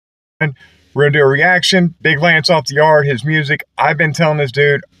We're going to do a reaction. Big Lance Off the Yard, his music. I've been telling this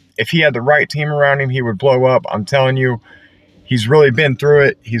dude, if he had the right team around him, he would blow up. I'm telling you, he's really been through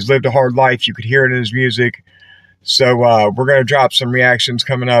it. He's lived a hard life. You could hear it in his music. So we're going to drop some reactions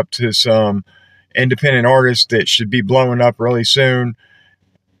coming up to some independent artists that should be blowing up really soon.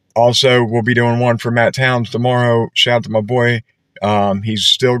 Also, we'll be doing one for Matt Towns tomorrow. Shout out to my boy. He's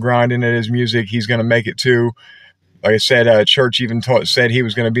still grinding at his music. He's going to make it too. Like I said, Church even said he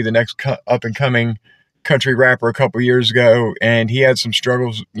was going to be the next up-and-coming country rapper a couple years ago, and he had some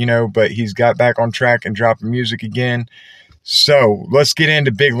struggles, you know, but he's got back on track and dropping music again. So let's get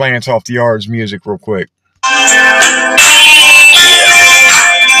into Big Lance Off the Yard's music real quick.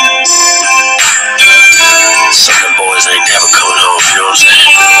 Some boys ain't never coming home, you know what I'm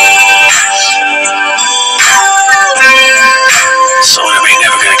saying? So they ain't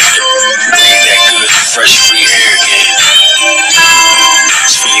never gonna breathe that good, fresh, free air again.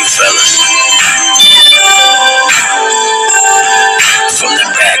 It's for you fellas. From the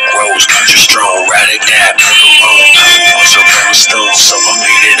back roads, country strong, ride it down, purple road. Also rolling stone, so I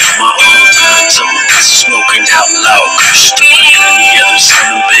made it on my own. Some smoking out loud, crushed up. And the other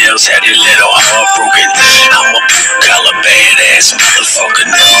sounding bells had it little heartbroken. I'm a blue-collar badass motherfucker.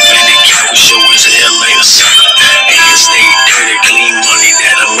 Never been a cow, show as hell, ain't a sucker. And stay dirty, clean money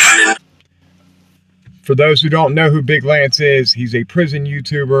that I'm running. For those who don't know who Big Lance is, he's a prison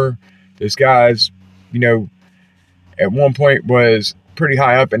YouTuber. This guy's, you know, at one point was pretty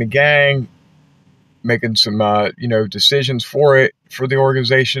high up in a gang, making some, you know, decisions for the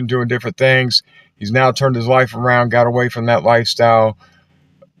organization, doing different things. He's now turned his life around, got away from that lifestyle,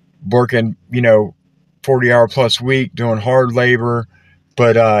 working, you know, 40-hour plus week, doing hard labor.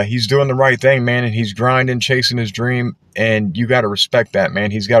 But he's doing the right thing, man, and he's grinding, chasing his dream, and you got to respect that,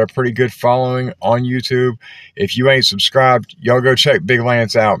 man. He's got a pretty good following on YouTube. If you ain't subscribed, y'all go check Big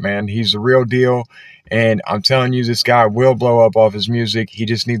Lance out, man. He's the real deal, and I'm telling you, this guy will blow up off his music. He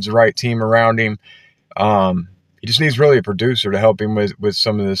just needs the right team around him. He just needs really a producer to help him with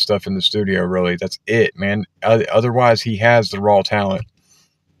some of this stuff in the studio, really. That's it, man. Otherwise, he has the raw talent.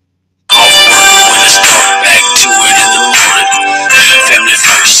 Family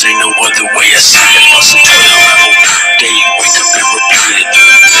first, ain't no other way I see it. Plus a 12-hour day, wake up and repeat it.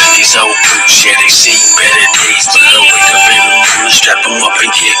 These old boots, yeah, they see better days. But I wake up in the morning, strap them up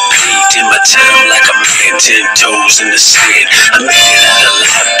and get paid. In my time like a man, 10 toes in the sand. I made it out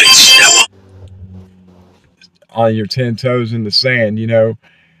alive, bitch. Now on your 10 toes in the sand, you know,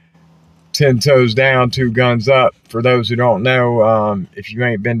 10 toes down, 2 guns up. For those who don't know, if you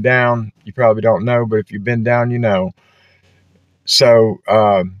ain't been down, you probably don't know, but if you've been down, you know. So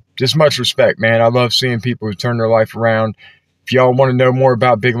just much respect, man. I love seeing people who turn their life around. If y'all want to know more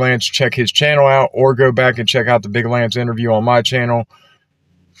about Big Lance, check his channel out, or go back and check out the Big Lance interview on my channel.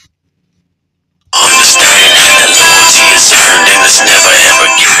 Understand that loyalty is earned and it's never ever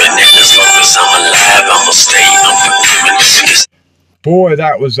given. And as long as I'm alive, I'ma stay unforgiven. Boy,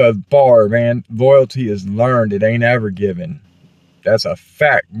 that was a bar, man. Loyalty is learned. It ain't ever given. That's a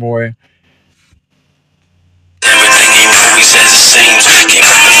fact, boy. Everything ain't always as it seems. Gave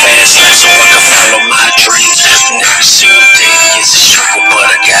up the fast life so I can follow my dreams. Every single day is a struggle, but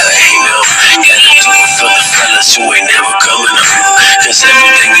I gotta hang on. Gotta do it for the fellas who ain't never coming home. Cause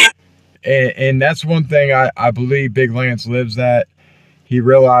everything ain't. And that's one thing I believe Big Lance lives at. He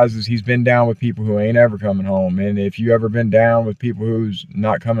realizes he's been down with people who ain't ever coming home. And if you ever been down with people who's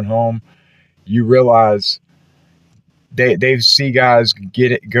not coming home, you realize they see guys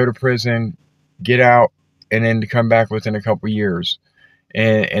go to prison, get out, and then to come back within a couple years.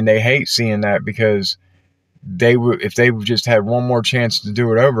 And they hate seeing that, because if they just had one more chance to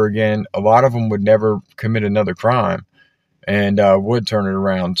do it over again, a lot of them would never commit another crime and would turn it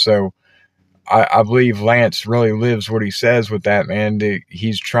around. So I believe Lance really lives what he says with that, man.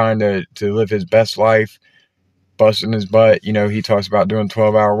 He's trying to live his best life, busting his butt. You know, he talks about doing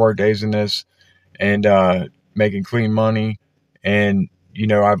 12-hour work days in this and making clean money. And, you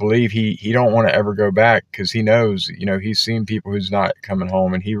know, I believe he don't want to ever go back, because he knows, you know, he's seen people who's not coming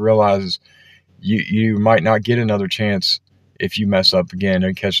home, and he realizes you might not get another chance if you mess up again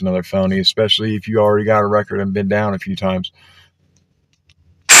and catch another felony, especially if you already got a record and been down a few times.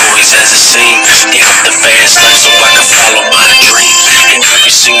 Always as it seems, give up the fast life so I can follow my dreams. And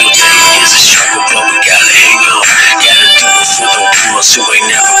every single day is a struggle, but we gotta hang on. Gotta do it for the ones who ain't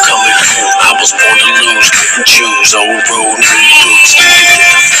never coming home. I was born to lose, couldn't choose. Old road, new boots.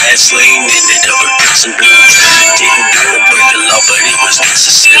 Hit the fast lane, ended up with prison blues. Didn't do it, break the law, but it was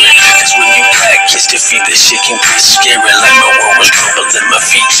necessary. Cause when you black, kiss defeat, this shit can get scary. Like my world was crumbling, my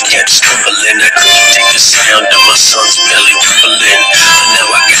feet kept stumbling. I couldn't take the sound of my son's belly rumbling. But now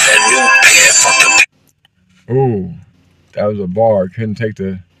I got that new Ooh, that was a bar. Couldn't take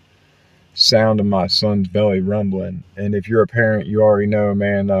the sound of my son's belly rumbling. And if you're a parent, you already know,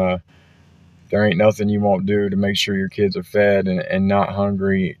 man, there ain't nothing you won't do to make sure your kids are fed and not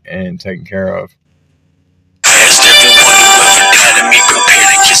hungry and taken care of. Asked everyone who ever doubted me, prepared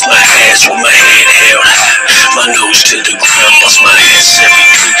to kiss my ass with my head held high. My nose to the ground, bust my ass every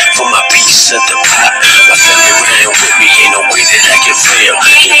week for my piece of the pie. My family ran with me, ain't no way that I can fail.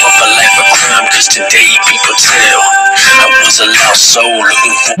 Give up a life of crime, cause today people tell I was a lost soul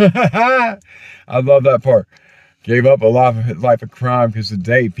looking for. I love that part. Gave up a life of crime because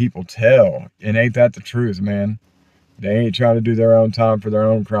today people tell. And ain't that the truth, man? They ain't trying to do their own time for their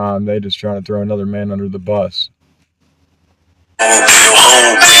own crime. They just trying to throw another man under the bus. Real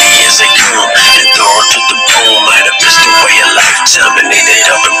home, pretty as they come, and thrown to the bone. Might have pissed away a lifetime and ended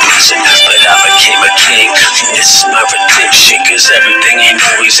up in prison, but I became a king. This is my redemption, cause everything ain't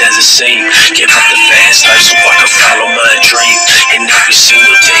always as it seems. Give up the fast life so I can follow my dream. And every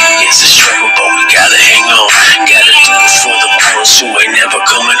single day is a struggle, but we gotta hang on. Gotta do it for the ones who ain't never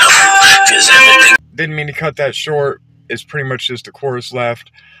coming home, cause everything. Didn't mean to cut that short. It's pretty much just the chorus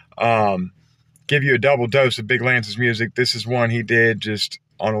left. Give you a double dose of Big Lance's music. This is one he did just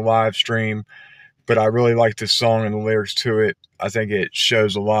on a live stream, but I really like this song and the lyrics to it. I think it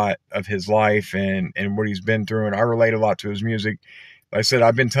shows a lot of his life and what he's been through, and I relate a lot to his music. Like I said,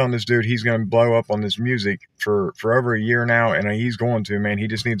 I've been telling this dude he's going to blow up on this music for over a year now, and he's going to, man. He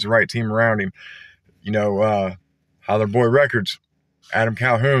just needs the right team around him. You know, Holler Boy Records, Adam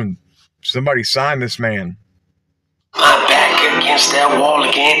Calhoun. Somebody sign this man. I'm back against that wall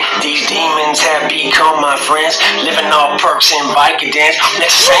again. These demons have become my friends. Living off perks and biker dance.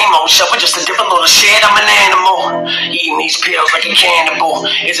 That's the same old stuff, but just a different little shit. I'm an animal. Eating these pills like a cannibal.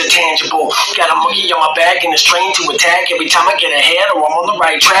 Is it tangible? Got a monkey on my back and it's trained to attack every time I get ahead or I'm on the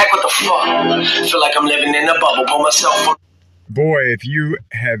right track. What the fuck? Feel like I'm living in a bubble. Pull myself up. Boy, if you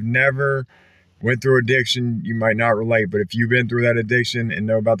have never went through addiction, you might not relate. But if you've been through that addiction and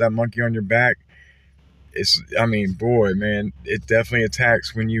know about that monkey on your back, I mean, boy, man, it definitely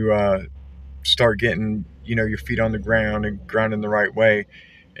attacks when you start getting, your feet on the ground and grinding the right way.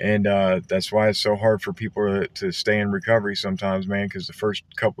 And that's why it's so hard for people to stay in recovery sometimes, man, because the first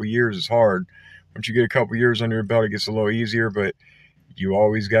couple of years is hard. Once you get a couple of years under your belt, it gets a little easier, but you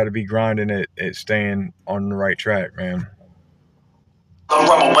always got to be grinding at staying on the right track, man.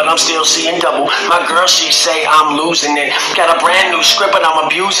 Rumble, but I'm still seeing double. My girl, she say I'm losing it. Got a brand new script, but I'm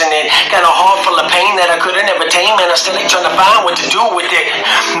abusing it. Got a heart full of pain that I couldn't ever tame, and I still ain't trying to find what to do with it.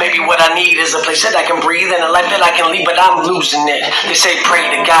 Maybe what I need is a place that I can breathe and a life that I can lead, but I'm losing it. They say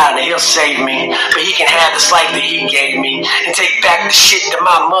pray to God and He'll save me, but He can have this life that He gave me and take back the shit that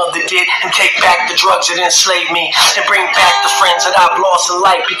my mother did, and take back the drugs that enslaved me, and bring back the friends that I've lost in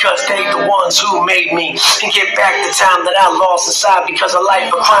life because they the ones who made me, and get back the time that I lost inside because of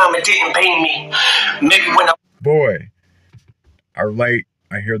life of crime, it didn't pay me. Maybe when Boy, I relate.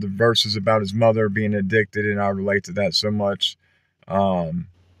 I hear the verses about his mother being addicted, and I relate to that so much.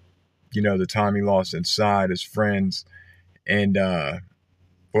 The time he lost inside, his friends, and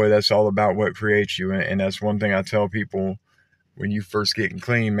boy, that's all about what creates you. And that's one thing I tell people when you first getting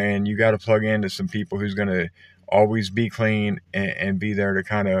clean, man, you got to plug into some people who's going to always be clean and be there to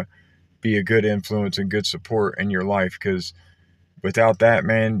kind of be a good influence and good support in your life, because without that,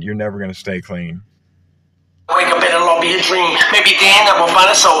 man, you're never going to stay clean. wake up, it'll all be a dream. Maybe then I will find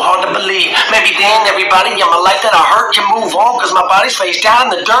it so hard to believe. Maybe then everybody in my life that I hurt can move on, cause my body's face down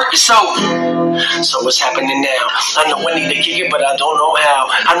in the dirt. So what's happening now? I know I need to kick it, but I don't know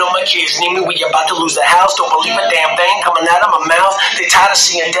how. I know my kids need me, we about to lose the house. Don't believe a damn thing coming out of my mouth. They tired of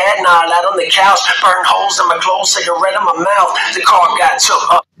seeing dad nod out on the couch, burn holes in my clothes, cigarette in my mouth. The car got took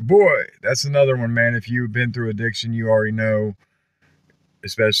up. Boy, that's another one, man. If you've been through addiction, you already know,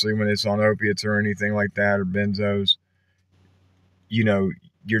 especially when it's on opiates or anything like that, or benzos,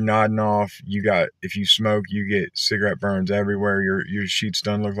 you're nodding off. If you smoke, you get cigarette burns everywhere. Your sheets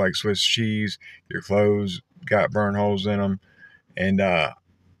don't look like Swiss cheese. Your clothes got burn holes in them. And,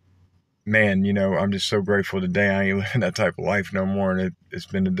 man, I'm just so grateful today. I ain't living that type of life no more. And it's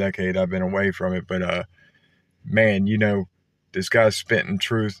been a decade I've been away from it. But, man, this guy's spitting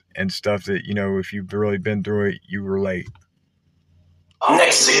truth and stuff that, if you've really been through it, you relate.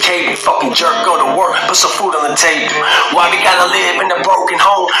 Next is a cave, you fucking jerk, go to work, put some food on the table. Why we gotta live in a broken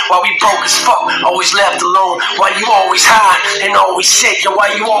home? Why we broke as fuck, always left alone? Why you always high and always sick? And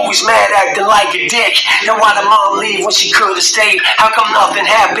why you always mad, acting like a dick? And why did mom leave when she could've stayed? How come nothing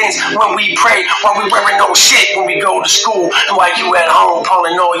happens when we pray? Why we wearing no shit when we go to school? And why you at home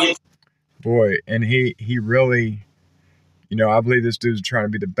pulling all your... Boy, and he really, You know, I believe this dude's trying to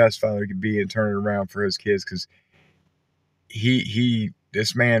be the best father he could be and turn it around for his kids, because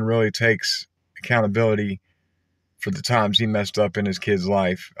this man really takes accountability for the times he messed up in his kid's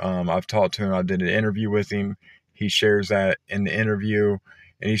life. I've talked to him. I did an interview with him. He shares that in the interview,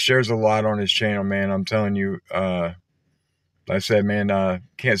 and he shares a lot on his channel, man. I'm telling you, like I said, man,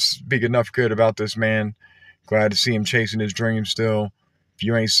 can't speak enough good about this man. Glad to see him chasing his dreams still. If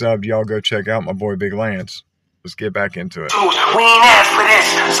you ain't subbed, y'all go check out my boy Big Lance. Let's get back into it. We ain't asked for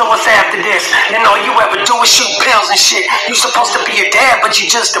this, so what's after this? And all you ever do is shoot pills and shit. You supposed to be a dad, but you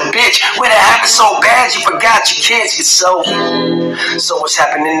just a bitch. Where the habit so bad you forgot your kids. So what's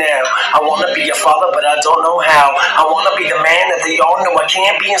happening now? I wanna be a father, but I don't know how. I wanna be the man that they all know I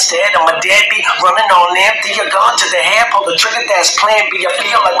can't be. Instead, I'm a deadbeat, running on empty. You're gone to the hand, pull the trigger, that's plan B. I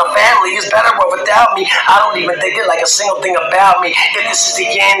feel like my family is better off without me. I don't even think it like a single thing about me. If this is the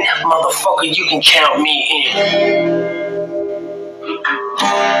end, motherfucker, you can count me in.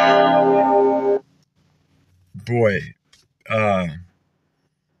 Boy,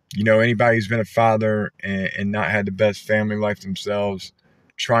 you know, anybody who's been a father and not had the best family life themselves,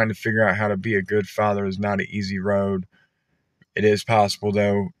 trying to figure out how to be a good father is not an easy road. It is possible,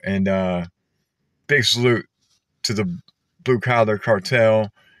 though. And big salute to the Blue Collar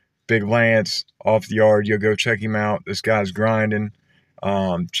Cartel, Big Lance, Off the Yard. You'll go check him out. This guy's grinding,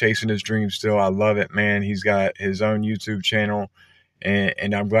 chasing his dreams still. I love it, man. He's got his own YouTube channel.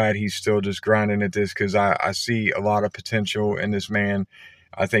 And I'm glad he's still just grinding at this, because I see a lot of potential in this man.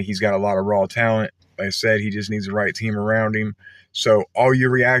 I think he's got a lot of raw talent. Like I said, he just needs the right team around him. So all you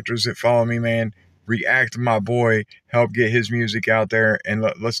reactors that follow me, man, react to my boy, help get his music out there, and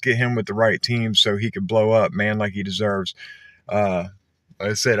let's get him with the right team so he could blow up, man, like he deserves. Like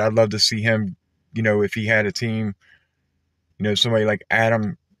I said, I'd love to see him, you know, if he had a team, you know, somebody like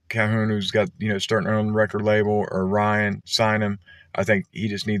Adam Calhoun, who's got, you know, starting their own record label, or Ryan, sign him. I think he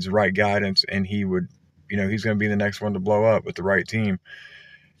just needs the right guidance, and he would, you know, he's going to be the next one to blow up with the right team.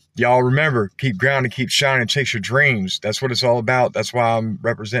 Y'all remember, keep grounding, keep shining, chase your dreams. That's what it's all about. That's why I'm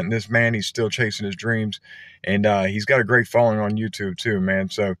representing this man. He's still chasing his dreams, and he's got a great following on YouTube too, man.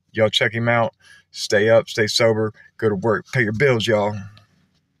 So y'all check him out. Stay up, stay sober, go to work, pay your bills, y'all.